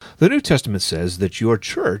The New Testament says that your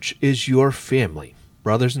church is your family,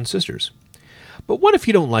 brothers and sisters. But what if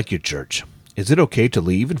you don't like your church? Is it okay to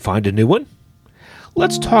leave and find a new one?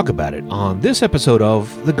 Let's talk about it on this episode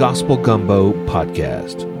of the Gospel Gumbo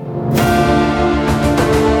Podcast.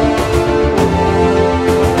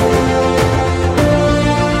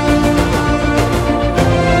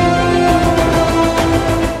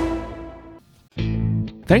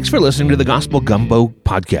 Thanks for listening to the Gospel Gumbo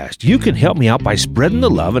Podcast. You can help me out by spreading the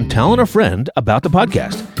love and telling a friend about the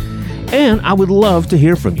podcast. And I would love to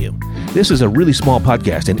hear from you. This is a really small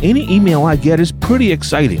podcast, and any email I get is pretty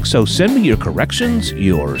exciting. So send me your corrections,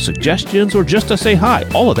 your suggestions, or just to say hi.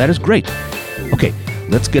 All of that is great. Okay,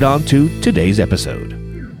 let's get on to today's episode.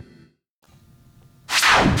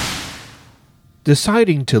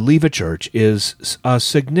 Deciding to leave a church is a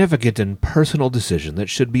significant and personal decision that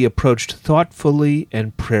should be approached thoughtfully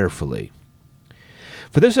and prayerfully.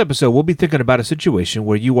 For this episode, we'll be thinking about a situation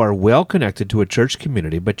where you are well connected to a church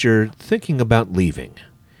community, but you're thinking about leaving.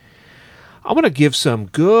 I want to give some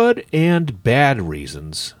good and bad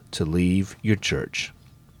reasons to leave your church.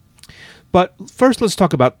 But first, let's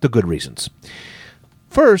talk about the good reasons.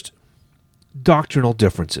 First, doctrinal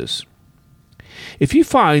differences. If you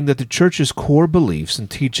find that the church's core beliefs and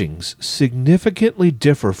teachings significantly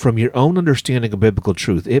differ from your own understanding of biblical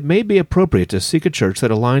truth, it may be appropriate to seek a church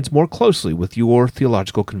that aligns more closely with your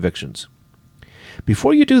theological convictions.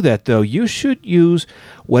 Before you do that, though, you should use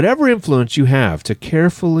whatever influence you have to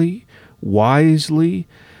carefully, wisely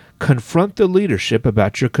confront the leadership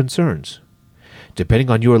about your concerns. Depending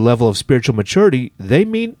on your level of spiritual maturity, they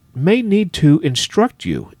may need to instruct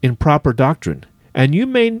you in proper doctrine, and you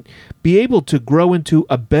may be able to grow into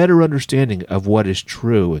a better understanding of what is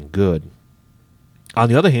true and good. On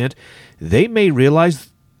the other hand, they may realize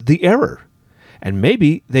the error, and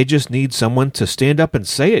maybe they just need someone to stand up and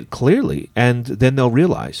say it clearly, and then they'll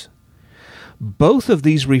realize. Both of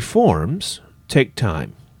these reforms take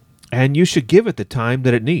time, and you should give it the time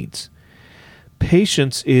that it needs.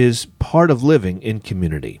 Patience is part of living in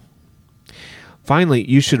community. Finally,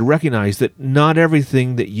 you should recognize that not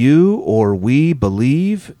everything that you or we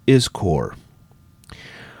believe is core.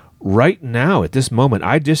 Right now, at this moment,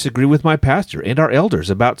 I disagree with my pastor and our elders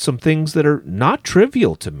about some things that are not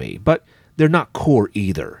trivial to me, but they're not core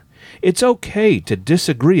either. It's okay to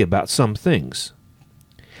disagree about some things.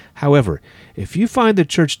 However, if you find the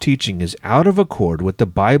church teaching is out of accord with the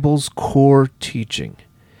Bible's core teaching,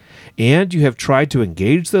 and you have tried to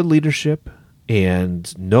engage the leadership,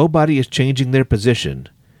 and nobody is changing their position,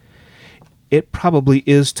 it probably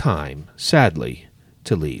is time, sadly,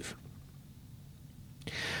 to leave.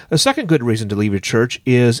 A second good reason to leave your church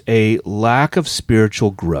is a lack of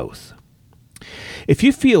spiritual growth. If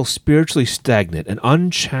you feel spiritually stagnant and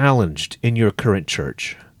unchallenged in your current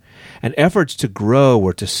church, and efforts to grow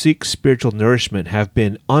or to seek spiritual nourishment have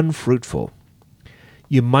been unfruitful,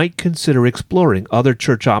 you might consider exploring other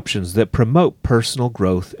church options that promote personal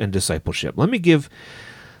growth and discipleship. Let me give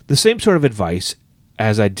the same sort of advice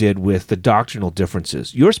as I did with the doctrinal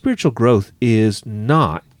differences. Your spiritual growth is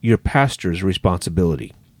not your pastor's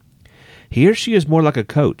responsibility. He or she is more like a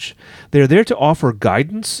coach. They're there to offer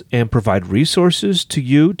guidance and provide resources to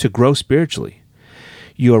you to grow spiritually.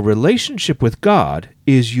 Your relationship with God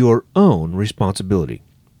is your own responsibility.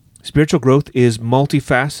 Spiritual growth is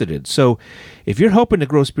multifaceted, so if you're hoping to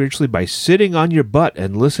grow spiritually by sitting on your butt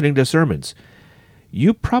and listening to sermons,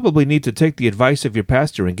 you probably need to take the advice of your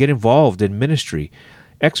pastor and get involved in ministry,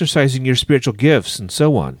 exercising your spiritual gifts, and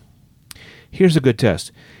so on. Here's a good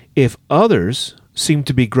test. If others seem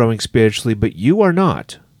to be growing spiritually, but you are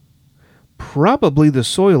not, probably the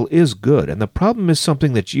soil is good, and the problem is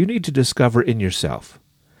something that you need to discover in yourself.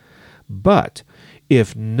 But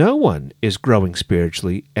if no one is growing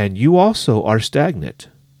spiritually and you also are stagnant,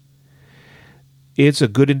 it's a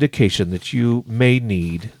good indication that you may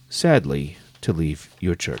need, sadly, to leave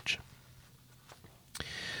your church.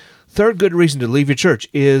 Third good reason to leave your church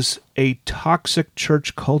is a toxic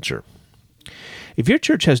church culture. If your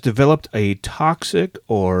church has developed a toxic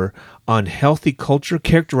or unhealthy culture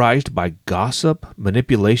characterized by gossip,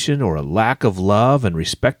 manipulation, or a lack of love and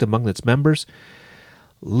respect among its members,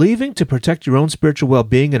 leaving to protect your own spiritual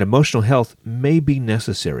well-being and emotional health may be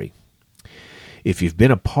necessary. If you've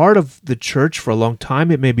been a part of the church for a long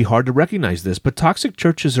time, it may be hard to recognize this, but toxic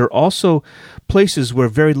churches are also places where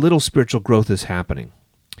very little spiritual growth is happening.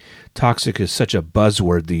 Toxic is such a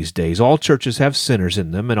buzzword these days. All churches have sinners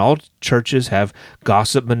in them, and all churches have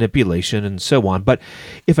gossip, manipulation, and so on. But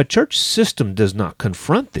if a church system does not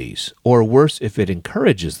confront these, or worse, if it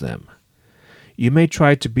encourages them, you may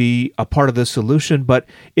try to be a part of the solution, but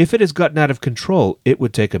if it has gotten out of control, it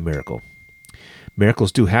would take a miracle.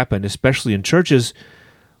 Miracles do happen, especially in churches,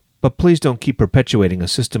 but please don't keep perpetuating a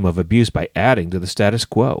system of abuse by adding to the status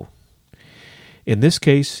quo. In this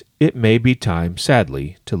case, it may be time,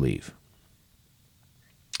 sadly, to leave.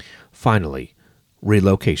 Finally,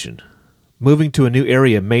 relocation. Moving to a new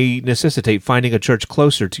area may necessitate finding a church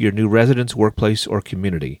closer to your new residence, workplace, or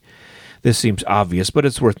community. This seems obvious, but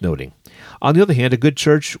it's worth noting. On the other hand, a good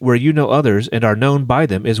church where you know others and are known by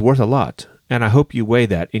them is worth a lot, and I hope you weigh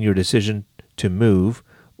that in your decision to move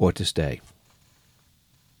or to stay.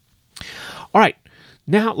 All right,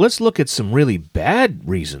 now let's look at some really bad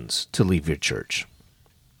reasons to leave your church.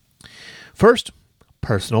 First,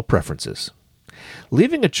 personal preferences.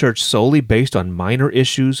 Leaving a church solely based on minor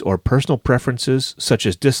issues or personal preferences, such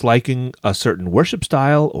as disliking a certain worship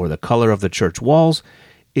style or the color of the church walls,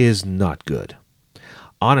 is not good.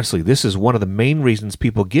 Honestly, this is one of the main reasons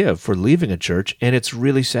people give for leaving a church, and it's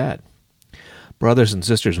really sad. Brothers and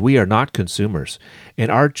sisters, we are not consumers, and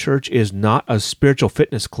our church is not a spiritual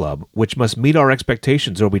fitness club which must meet our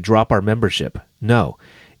expectations or we drop our membership. No,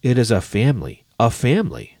 it is a family. A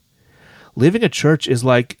family. Leaving a church is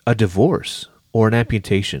like a divorce or an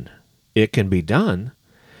amputation. It can be done,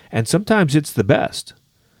 and sometimes it's the best,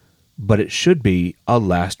 but it should be a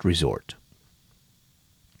last resort.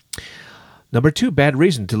 Number 2 bad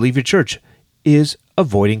reason to leave your church is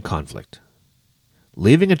avoiding conflict.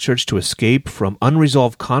 Leaving a church to escape from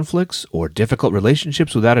unresolved conflicts or difficult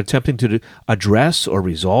relationships without attempting to address or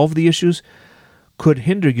resolve the issues could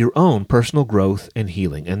hinder your own personal growth and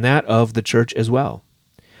healing, and that of the church as well.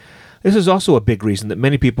 This is also a big reason that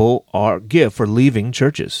many people give for leaving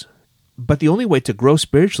churches. But the only way to grow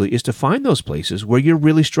spiritually is to find those places where you're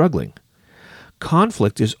really struggling.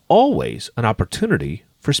 Conflict is always an opportunity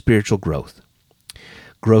for spiritual growth.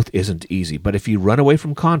 Growth isn't easy, but if you run away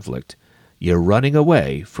from conflict, you're running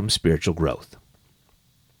away from spiritual growth.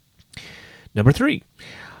 Number 3,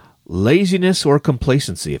 laziness or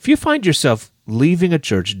complacency. If you find yourself leaving a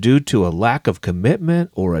church due to a lack of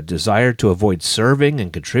commitment or a desire to avoid serving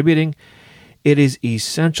and contributing, it is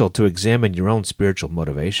essential to examine your own spiritual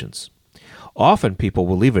motivations. Often people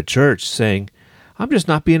will leave a church saying, "I'm just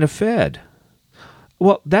not being fed."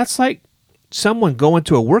 Well, that's like someone going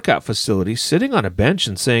to a workout facility, sitting on a bench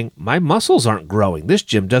and saying, "My muscles aren't growing. This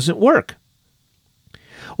gym doesn't work."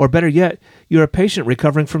 Or better yet, you're a patient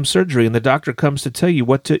recovering from surgery and the doctor comes to tell you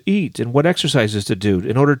what to eat and what exercises to do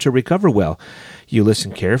in order to recover well. You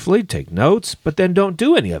listen carefully, take notes, but then don't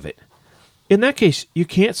do any of it. In that case, you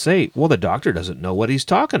can't say, "Well, the doctor doesn't know what he's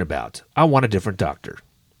talking about. I want a different doctor."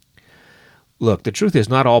 Look, the truth is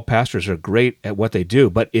not all pastors are great at what they do,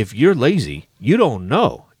 but if you're lazy, you don't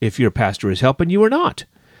know if your pastor is helping you or not.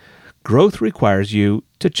 Growth requires you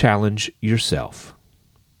to challenge yourself.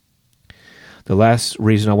 The last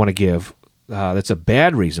reason I want to give that's a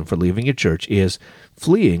bad reason for leaving a church is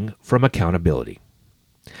fleeing from accountability.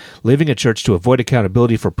 Leaving a church to avoid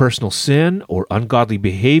accountability for personal sin or ungodly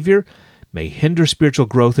behavior may hinder spiritual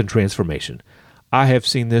growth and transformation. I have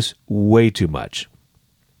seen this way too much.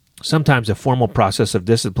 Sometimes a formal process of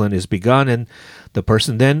discipline is begun and the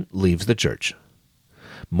person then leaves the church.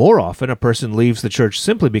 More often, a person leaves the church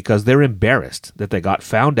simply because they're embarrassed that they got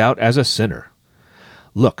found out as a sinner.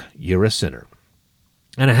 Look, you're a sinner.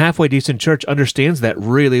 And a halfway decent church understands that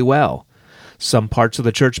really well. Some parts of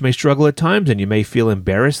the church may struggle at times, and you may feel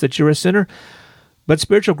embarrassed that you're a sinner, but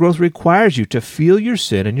spiritual growth requires you to feel your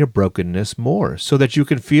sin and your brokenness more, so that you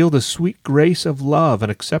can feel the sweet grace of love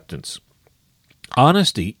and acceptance.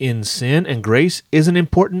 Honesty in sin and grace is an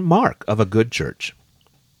important mark of a good church.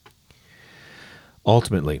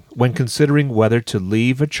 Ultimately, when considering whether to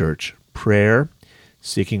leave a church, prayer,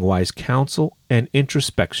 seeking wise counsel, and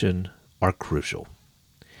introspection are crucial.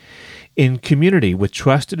 In community with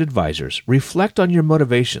trusted advisors, reflect on your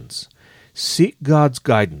motivations. Seek God's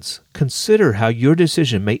guidance. Consider how your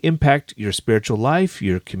decision may impact your spiritual life,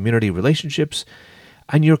 your community relationships,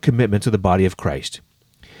 and your commitment to the body of Christ.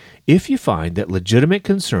 If you find that legitimate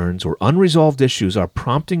concerns or unresolved issues are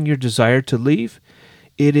prompting your desire to leave,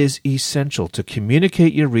 it is essential to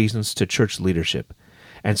communicate your reasons to church leadership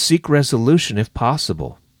and seek resolution if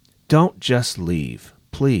possible. Don't just leave.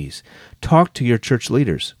 Please, talk to your church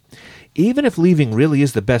leaders. Even if leaving really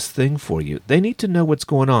is the best thing for you, they need to know what's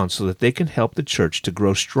going on so that they can help the church to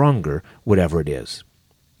grow stronger, whatever it is.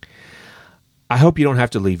 I hope you don't have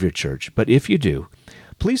to leave your church, but if you do,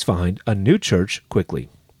 please find a new church quickly.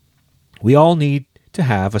 We all need to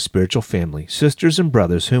have a spiritual family, sisters and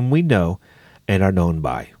brothers whom we know and are known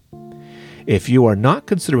by. If you are not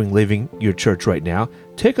considering leaving your church right now,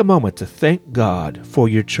 take a moment to thank God for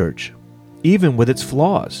your church, even with its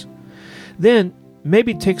flaws. Then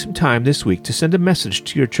maybe take some time this week to send a message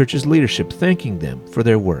to your church's leadership thanking them for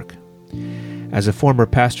their work. As a former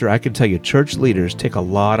pastor, I can tell you church leaders take a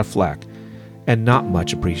lot of flack and not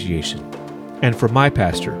much appreciation. And for my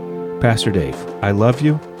pastor, Pastor Dave, I love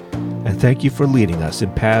you and thank you for leading us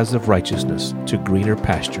in paths of righteousness to greener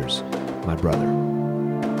pastures, my brother.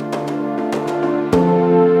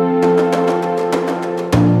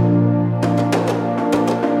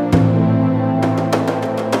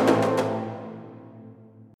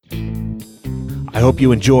 I hope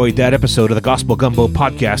you enjoyed that episode of the Gospel Gumbo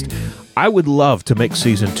podcast. I would love to make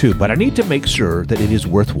season 2, but I need to make sure that it is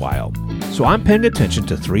worthwhile. So I'm paying attention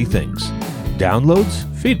to 3 things: downloads,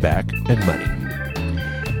 feedback, and money.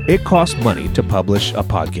 It costs money to publish a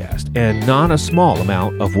podcast, and not a small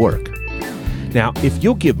amount of work. Now, if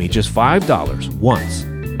you'll give me just $5 once,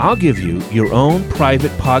 I'll give you your own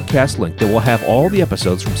private podcast link that will have all the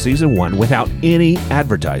episodes from season 1 without any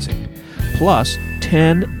advertising, plus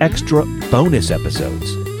 10 extra bonus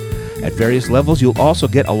episodes. At various levels, you'll also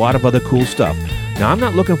get a lot of other cool stuff. Now, I'm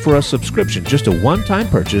not looking for a subscription, just a one-time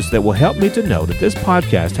purchase that will help me to know that this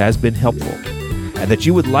podcast has been helpful and that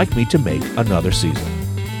you would like me to make another season.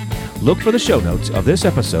 Look for the show notes of this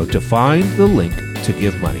episode to find the link to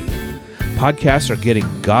give money. Podcasts are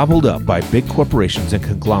getting gobbled up by big corporations and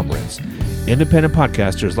conglomerates. Independent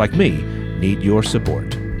podcasters like me need your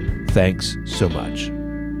support. Thanks so much.